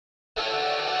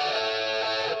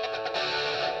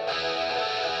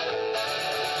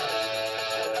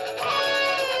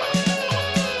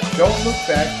Don't look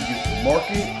back because the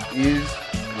market is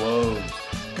closed.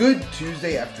 Good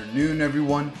Tuesday afternoon,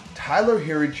 everyone. Tyler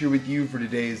Herriage here with you for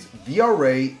today's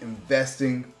VRA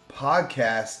Investing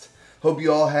Podcast. Hope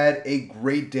you all had a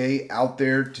great day out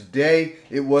there today.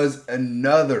 It was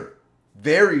another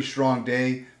very strong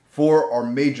day for our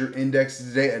major indexes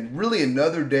today, and really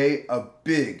another day of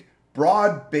big,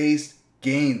 broad-based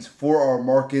gains for our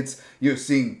markets. You're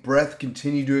seeing breadth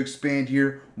continue to expand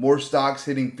here, more stocks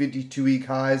hitting 52-week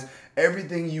highs,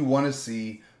 everything you want to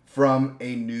see from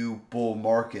a new bull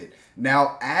market.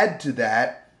 Now add to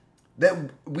that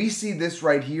we see this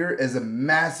right here as a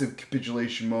massive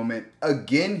capitulation moment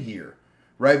again here,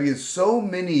 right? Because so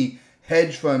many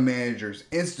hedge fund managers,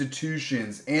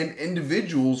 institutions, and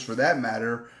individuals for that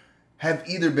matter have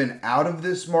either been out of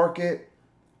this market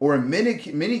or in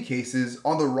many cases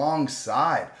on the wrong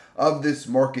side of this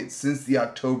market since the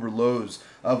October lows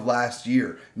of last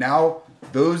year. Now,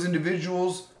 those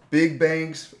individuals, big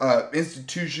banks,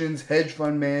 institutions, hedge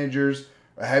fund managers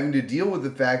are having to deal with the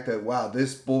fact that, wow,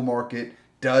 this bull market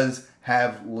does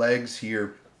have legs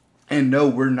here. And no,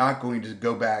 we're not going to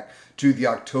go back to the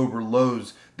October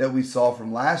lows that we saw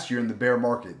from last year in the bear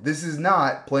market. This is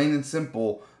not, plain and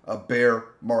simple, a bear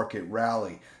market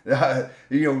rally.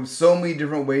 So many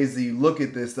different ways that you look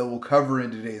at this that we'll cover in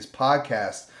today's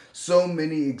podcast. So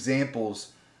many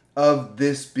examples of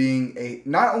this being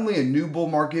not only a new bull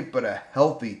market, but a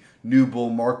healthy new bull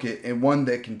market, and one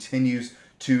that continues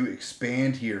to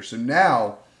expand here. So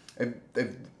now, if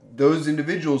those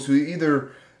individuals who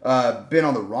either been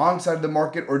on the wrong side of the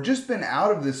market or just been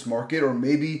out of this market, or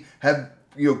maybe have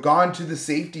gone to the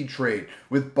safety trade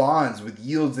with bonds, with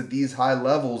yields at these high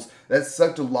levels, that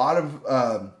sucked a lot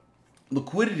of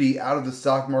liquidity out of the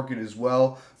stock market as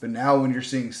well. But now when you're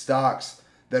seeing stocks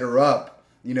that are up,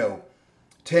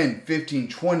 10, 15,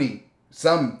 20,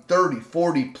 some 30,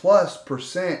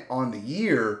 40+% on the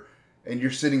year, and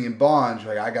you're sitting in bonds,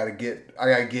 you're like, I gotta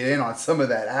get in on some of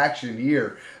that action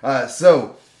here.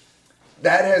 So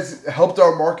that has helped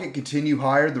our market continue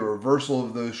higher, the reversal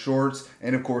of those shorts,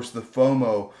 and of course the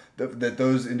FOMO that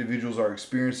those individuals are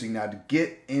experiencing now to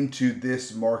get into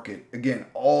this market. Again,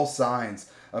 all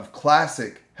signs of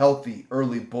classic, healthy,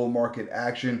 early bull market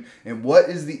action. And what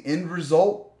is the end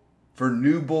result for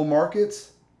new bull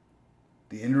markets?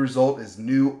 The end result is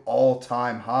new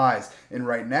all-time highs. And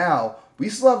right now, we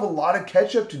still have a lot of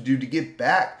catch-up to do to get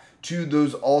back to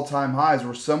those all-time highs.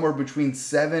 We're somewhere between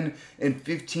 7 and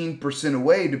 15%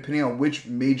 away, depending on which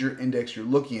major index you're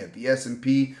looking at. The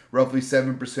S&P, roughly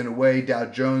 7% away. Dow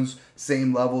Jones,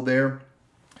 same level there.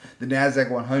 The NASDAQ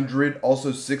 100,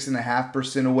 also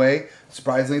 6.5% away.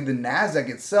 Surprisingly, the NASDAQ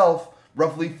itself,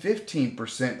 roughly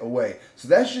 15% away. So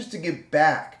that's just to get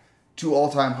back to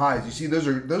all-time highs. You see, those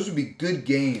would be good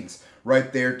gains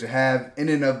right there to have in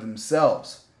and of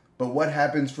themselves. But what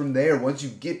happens from there? Once you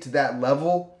get to that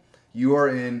level, you are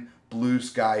in blue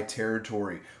sky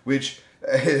territory, which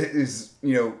is,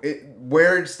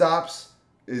 where it stops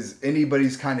is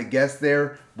anybody's kind of guess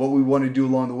there. What we want to do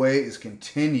along the way is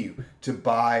continue to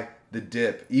buy the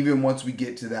dip, even once we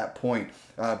get to that point.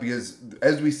 Because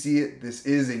as we see it, this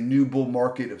is a new bull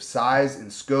market of size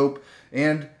and scope,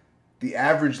 and the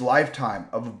average lifetime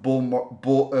of a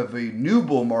new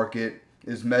bull market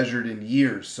is measured in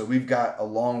years. So we've got a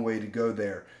long way to go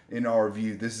there. In our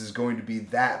view, this is going to be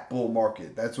that bull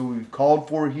market. That's what we've called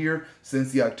for here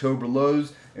since the October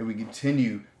lows, and we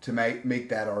continue to make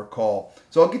that our call.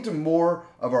 So I'll get to more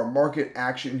of our market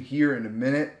action here in a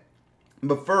minute.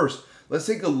 But first, let's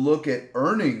take a look at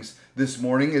earnings this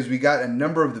morning, as we got a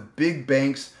number of the big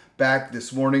banks back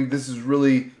this morning. This is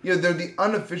really, they're the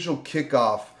unofficial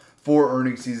kickoff for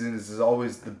earnings season. This is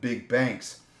always the big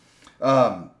banks.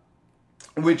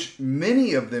 Which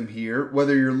many of them here,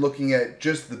 whether you're looking at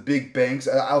just the big banks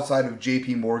outside of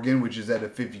JP Morgan, which is at a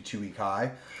 52-week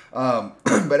high,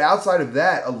 but outside of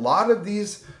that, a lot of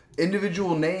these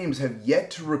individual names have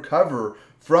yet to recover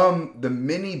from the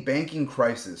mini banking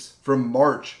crisis from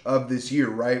March of this year,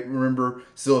 right? Remember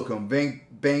Silicon Valley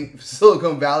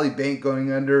Bank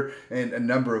going under, and a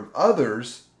number of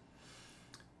others.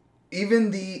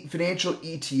 Even the financial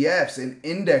ETFs and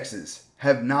indexes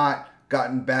have not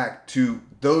gotten back to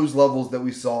those levels that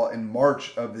we saw in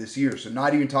March of this year. So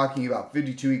not even talking about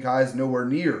 52-week highs, nowhere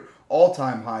near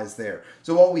all-time highs there.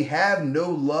 So while we have no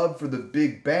love for the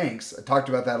big banks, I talked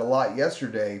about that a lot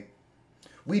yesterday,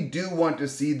 we do want to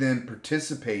see them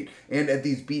participate. And at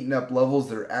these beaten up levels,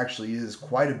 there actually is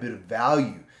quite a bit of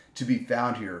value to be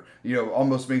found here.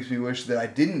 Almost makes me wish that I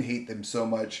didn't hate them so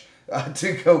much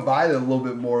to go buy a little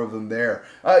bit more of them there.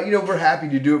 We're happy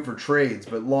to do it for trades,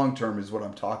 but long term is what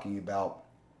I'm talking about.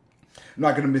 I'm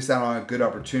not going to miss out on a good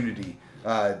opportunity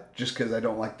just because I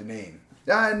don't like the name.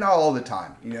 Not all the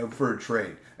time, for a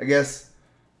trade. I guess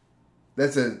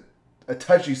that's a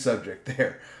touchy subject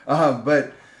there.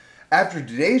 But after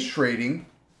today's trading,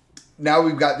 now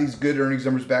we've got these good earnings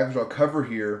numbers back, which I'll cover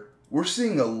here. We're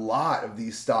seeing a lot of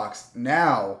these stocks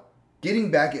now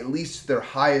getting back at least to their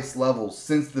highest levels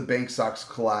since the bank stocks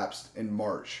collapsed in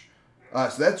March.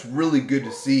 So that's really good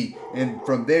to see. And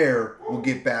from there, we'll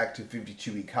get back to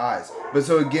 52-week highs. But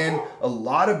so again, a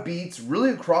lot of beats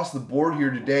really across the board here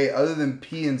today, other than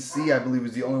PNC, I believe,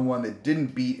 was the only one that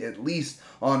didn't beat, at least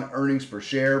on earnings per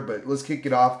share. But let's kick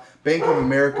it off. Bank of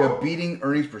America beating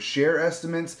earnings per share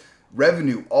estimates.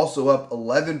 Revenue also up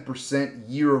 11%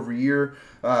 year over year.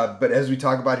 But as we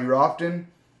talk about here often,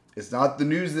 it's not the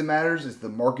news that matters, it's the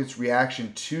market's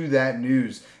reaction to that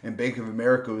news. And Bank of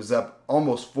America was up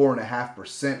almost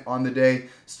 4.5% on the day.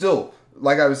 Still,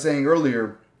 like I was saying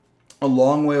earlier, a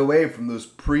long way away from those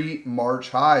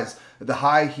pre-March highs. The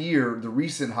high here, the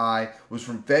recent high, was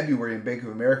from February in Bank of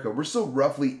America. We're still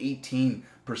roughly 18%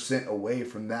 away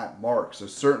from that mark. So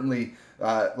certainly,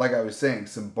 like I was saying,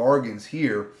 some bargains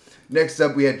here. Next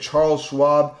up, we had Charles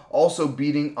Schwab also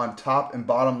beating on top and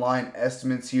bottom line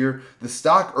estimates here. The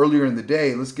stock earlier in the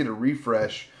day, let's get a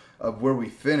refresh of where we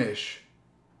finish.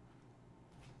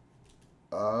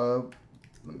 Let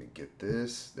me get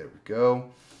this. There we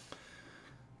go.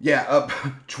 Yeah, up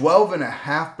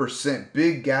 12.5%.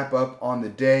 Big gap up on the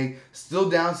day. Still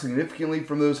down significantly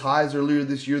from those highs earlier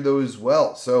this year, though, as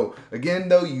well. So, again,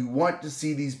 though, you want to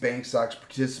see these bank stocks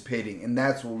participating, and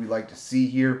that's what we like to see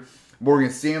here.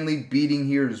 Morgan Stanley beating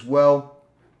here as well.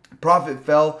 Profit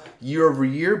fell year over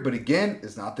year, but again,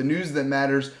 it's not the news that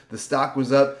matters. The stock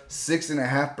was up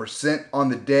 6.5% on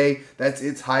the day. That's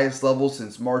its highest level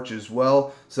since March as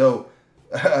well. So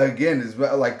again, it's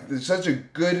such a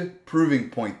good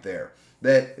proving point there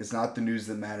that it's not the news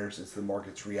that matters, it's the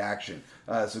market's reaction.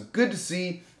 So good to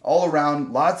see all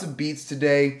around. Lots of beats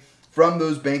today from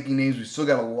those banking names. We still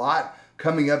got a lot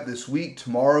coming up this week.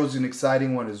 Tomorrow's an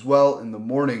exciting one as well. In the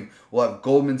morning, we'll have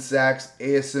Goldman Sachs,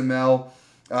 ASML,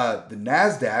 the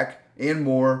NASDAQ, and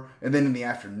more. And then in the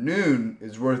afternoon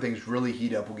is where things really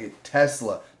heat up. We'll get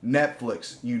Tesla,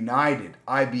 Netflix, United,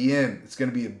 IBM. It's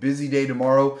going to be a busy day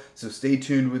tomorrow, so stay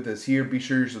tuned with us here. Be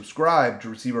sure you're subscribed to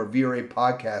receive our VRA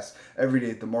podcast every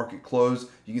day at the market close.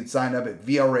 You can sign up at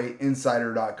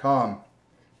VRAinsider.com.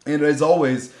 And as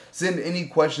always, send any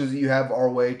questions that you have our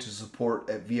way to support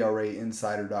at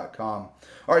VRAinsider.com.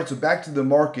 All right, so back to the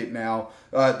market now.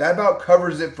 That about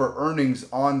covers it for earnings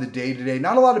on the day today.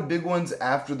 Not a lot of big ones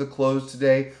after the close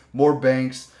today. More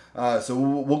banks. So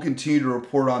we'll continue to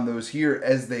report on those here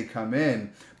as they come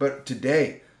in. But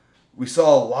today, we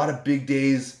saw a lot of big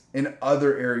days in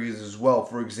other areas as well.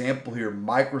 For example here,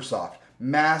 Microsoft.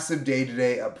 Massive day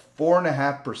today, up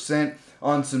 4.5%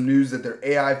 on some news that their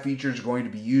AI features are going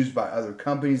to be used by other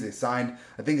companies. They signed,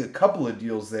 I think, a couple of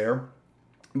deals there.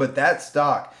 But that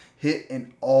stock hit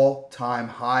an all-time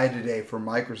high today for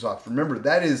Microsoft. Remember,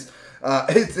 that is,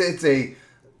 it's a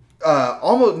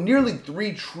almost nearly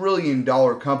 $3 trillion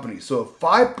company. So a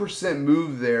 5%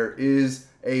 move there is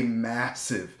a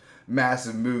massive,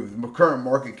 massive move. The current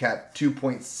market cap,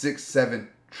 $2.67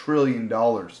 trillion.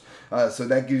 So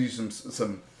that gives you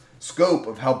some scope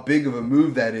of how big of a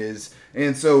move that is.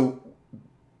 And so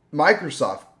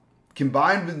Microsoft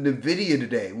combined with Nvidia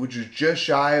today, which was just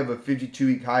shy of a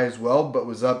 52-week high as well, but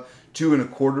was up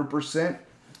 2.25%.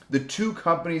 The two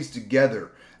companies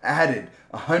together added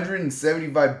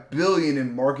 $175 billion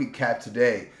in market cap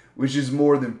today, which is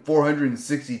more than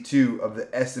 462 of the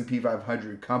S&P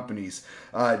 500 companies.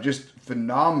 Just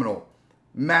phenomenal,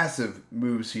 massive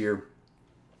moves here.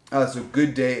 So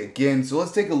good day again. So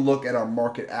let's take a look at our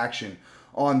market action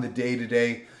on the day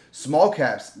today. Small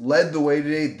caps led the way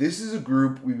today. This is a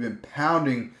group we've been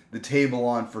pounding the table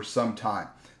on for some time.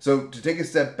 So to take a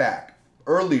step back,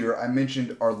 earlier I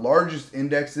mentioned our largest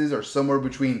indexes are somewhere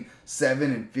between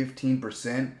 7 and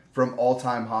 15% from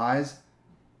all-time highs.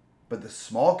 But the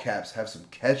small caps have some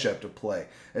catch-up to play,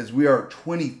 as we are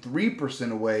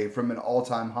 23% away from an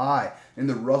all-time high in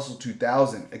the Russell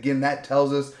 2000. Again, that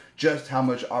tells us just how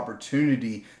much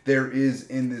opportunity there is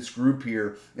in this group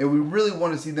here. And we really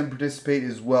want to see them participate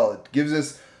as well. It gives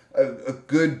us a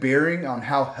good bearing on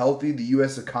how healthy the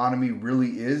U.S. economy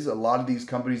really is. A lot of these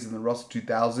companies in the Russell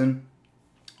 2000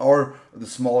 are the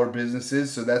smaller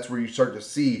businesses, so that's where you start to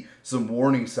see some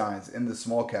warning signs in the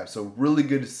small caps. So really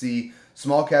good to see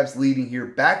small caps leading here.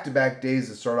 Back-to-back days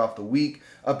to start off the week,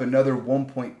 up another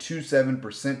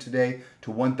 1.27% today to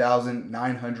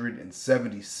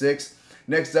 1,976.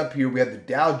 Next up here, we have the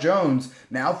Dow Jones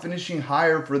now finishing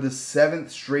higher for the 7th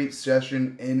straight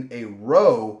session in a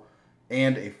row,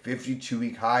 and a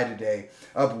 52-week high today,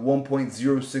 up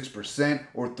 1.06%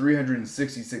 or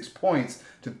 366 points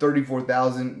to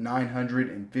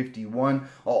 34,951.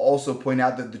 I'll also point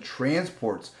out that the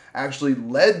transports actually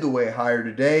led the way higher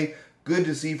today. Good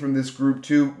to see from this group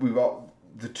too.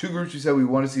 The two groups we said we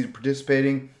want to see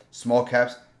participating, small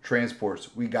caps,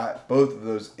 transports. We got both of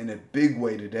those in a big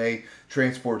way today.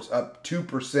 Transports up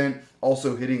 2%,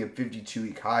 also hitting a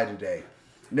 52-week high today.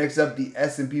 Next up, the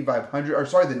S&P 500,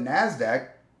 the NASDAQ,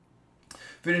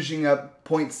 finishing up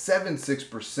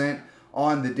 0.76%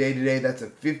 on the day today. That's a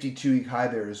 52-week high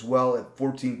there as well at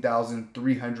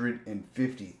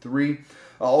 14,353.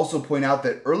 I'll also point out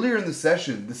that earlier in the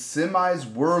session, the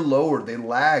semis were lower. They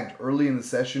lagged early in the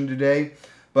session today,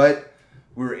 but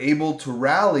we were able to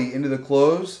rally into the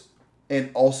close and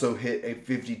also hit a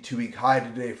 52-week high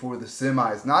today for the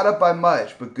semis. Not up by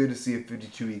much, but good to see a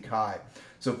 52-week high.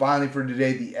 So finally for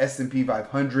today, the S&P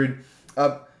 500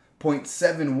 up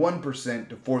 0.71%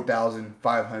 to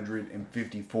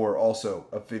 4,554, also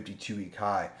a 52-week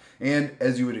high. And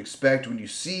as you would expect, when you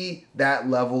see that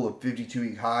level of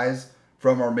 52-week highs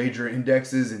from our major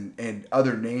indexes and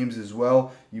other names as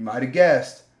well, you might have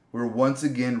guessed we're once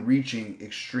again reaching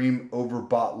extreme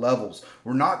overbought levels.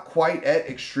 We're not quite at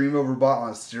extreme overbought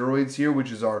on steroids here,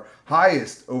 which is our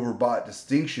highest overbought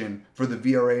distinction for the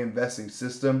VRA Investing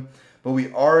System, but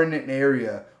we are in an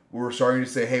area where we're starting to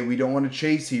say, hey, we don't want to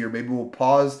chase here. Maybe we'll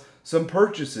pause some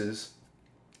purchases.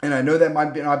 And I know that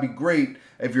might not be great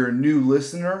if you're a new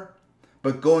listener,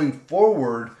 but going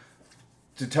forward,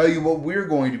 to tell you what we're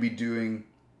going to be doing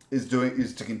is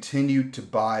to continue to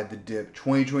buy the dip.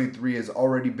 2023 has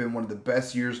already been one of the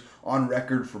best years on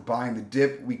record for buying the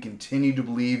dip. We continue to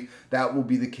believe that will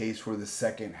be the case for the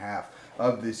second half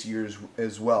of this year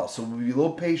as well. So we'll be a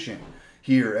little patient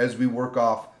here as we work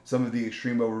off some of the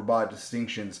extreme overbought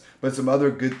distinctions. But some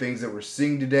other good things that we're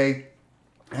seeing today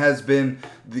has been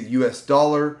the US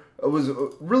dollar. It was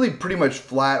really pretty much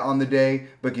flat on the day,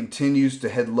 but continues to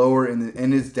head lower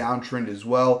in its downtrend as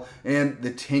well. And the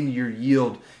 10-year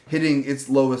yield hitting its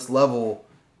lowest level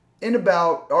in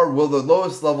the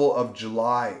lowest level of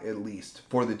July at least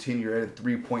for the 10-year at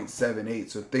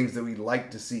 3.78. So things that we'd like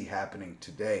to see happening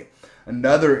today.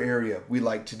 Another area we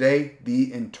like today,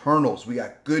 the internals. We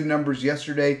got good numbers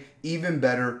yesterday, even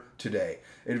better today.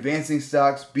 Advancing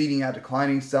stocks beating out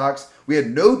declining stocks. We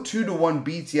had no 2-to-1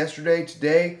 beats yesterday.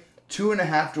 Today,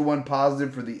 2.5-to-1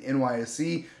 positive for the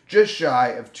NYSE, just shy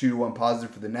of 2-to-1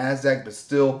 positive for the NASDAQ, but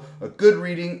still a good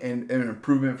reading and an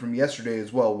improvement from yesterday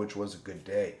as well, which was a good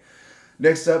day.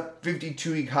 Next up,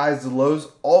 52-week highs to lows,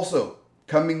 also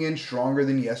coming in stronger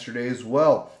than yesterday as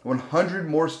well. 100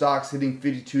 more stocks hitting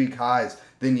 52-week highs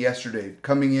than yesterday,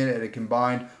 coming in at a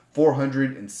combined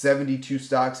 472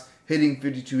 stocks hitting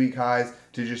 52-week highs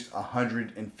to just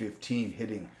 115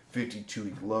 hitting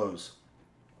 52-week lows.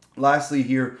 Lastly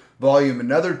here, volume,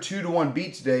 another 2-to-1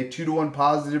 beat today, 2-to-1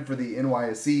 positive for the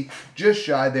NYSE, just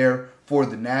shy there for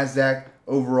the NASDAQ.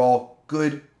 Overall,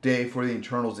 good day for the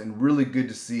internals and really good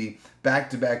to see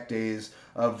back-to-back days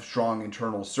of strong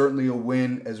internals. Certainly a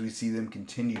win as we see them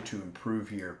continue to improve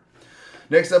here.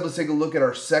 Next up, let's take a look at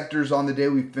our sectors on the day.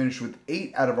 We finished with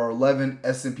 8 out of our 11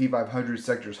 S&P 500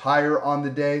 sectors higher on the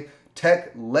day.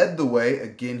 Tech led the way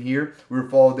again here. We were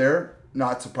followed there,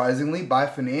 not surprisingly, by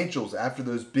financials after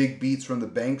those big beats from the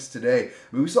banks today.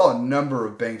 I mean, we saw a number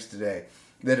of banks today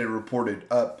that had reported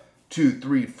up 2,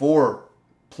 3, 4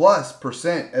 plus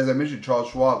percent. As I mentioned, Charles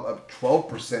Schwab up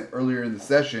 12% earlier in the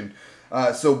session.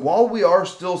 So while we are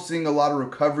still seeing a lot of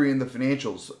recovery in the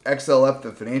financials, XLF,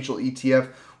 the financial ETF,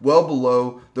 well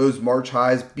below those March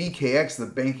highs. BKX, the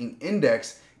banking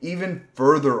index, even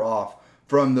further off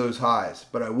from those highs.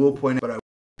 But I will point out,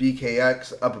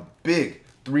 BKX up a big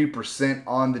 3%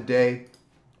 on the day.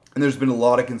 And there's been a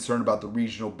lot of concern about the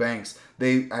regional banks.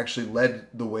 They actually led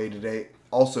the way today,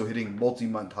 also hitting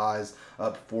multi-month highs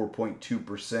up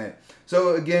 4.2%.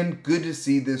 So again, good to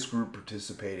see this group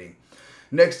participating.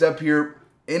 Next up here,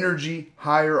 energy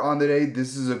higher on the day.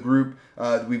 This is a group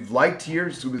we've liked here.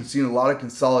 So we've seen a lot of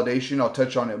consolidation. I'll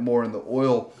touch on it more in the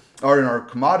oil, or in our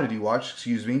commodity watch,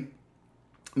 excuse me.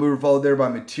 We were followed there by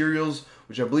materials,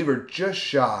 which I believe are just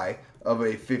shy of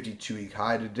a 52-week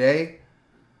high today.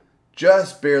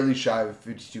 Just barely shy of a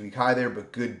 52-week high there,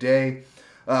 but good day.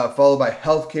 Followed by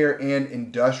healthcare and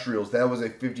industrials. That was a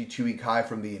 52-week high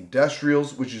from the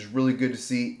industrials, which is really good to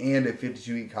see, and a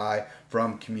 52-week high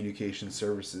from communication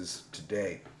services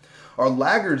today. Our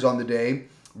laggards on the day,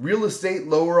 real estate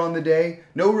lower on the day.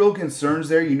 No real concerns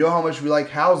there. You know how much we like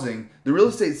housing. The real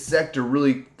estate sector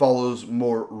really follows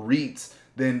more REITs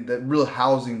than the real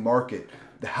housing market.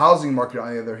 The housing market,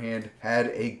 on the other hand, had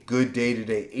a good day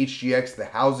today. HGX, the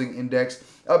housing index,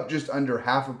 up just under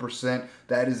 0.5%.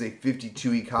 That is a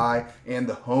 52-week high. And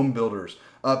the home builders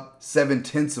up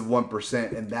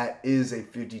 0.7%, and that is a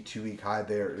 52-week high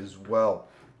there as well.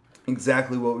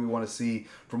 Exactly what we want to see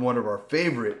from one of our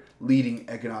favorite leading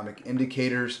economic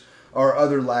indicators. Our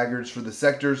other laggards for the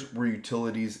sectors were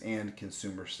utilities and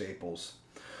consumer staples.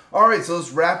 All right, so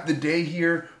let's wrap the day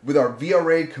here with our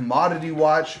VRA commodity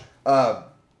watch.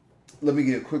 Let me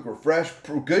get a quick refresh.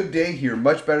 Good day here,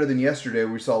 much better than yesterday.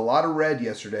 We saw a lot of red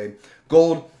yesterday.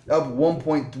 Gold up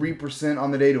 1.3% on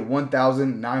the day to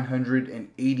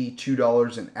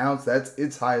 $1,982 an ounce. That's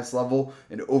its highest level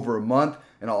in over a month.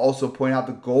 And I'll also point out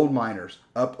the gold miners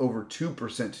up over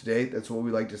 2% today. That's what we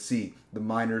like to see, the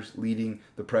miners leading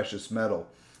the precious metal.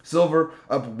 Silver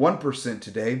up 1%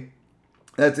 today.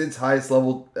 That's its highest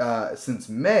level since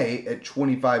May at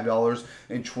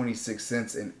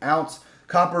 $25.26 an ounce.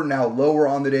 Copper now lower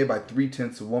on the day by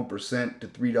 0.3% to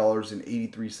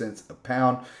 $3.83 a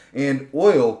pound. And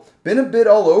oil, been a bit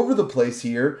all over the place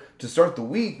here to start the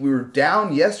week. We were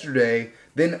down yesterday,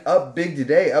 then up big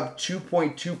today, up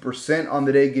 2.2% on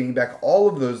the day, getting back all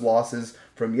of those losses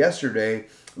from yesterday.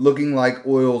 Looking like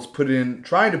oil's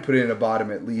trying to put in a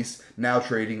bottom at least, now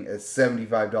trading at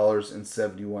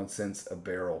 $75.71 a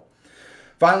barrel.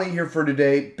 Finally here for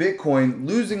today, Bitcoin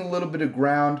losing a little bit of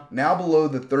ground, now below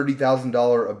the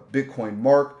 $30,000 a Bitcoin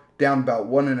mark, down about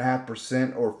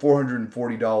 1.5% or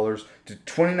 $440 to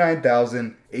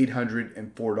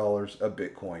 $29,804 a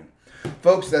Bitcoin.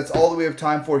 Folks, that's all that we have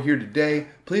time for here today.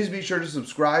 Please be sure to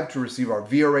subscribe to receive our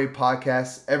VRA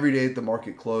podcasts every day at the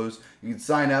market close. You can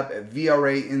sign up at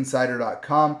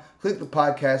VRAinsider.com, click the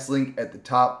podcast link at the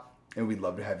top, and we'd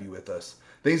love to have you with us.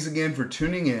 Thanks again for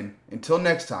tuning in. Until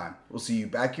next time, we'll see you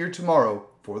back here tomorrow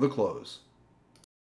for the close.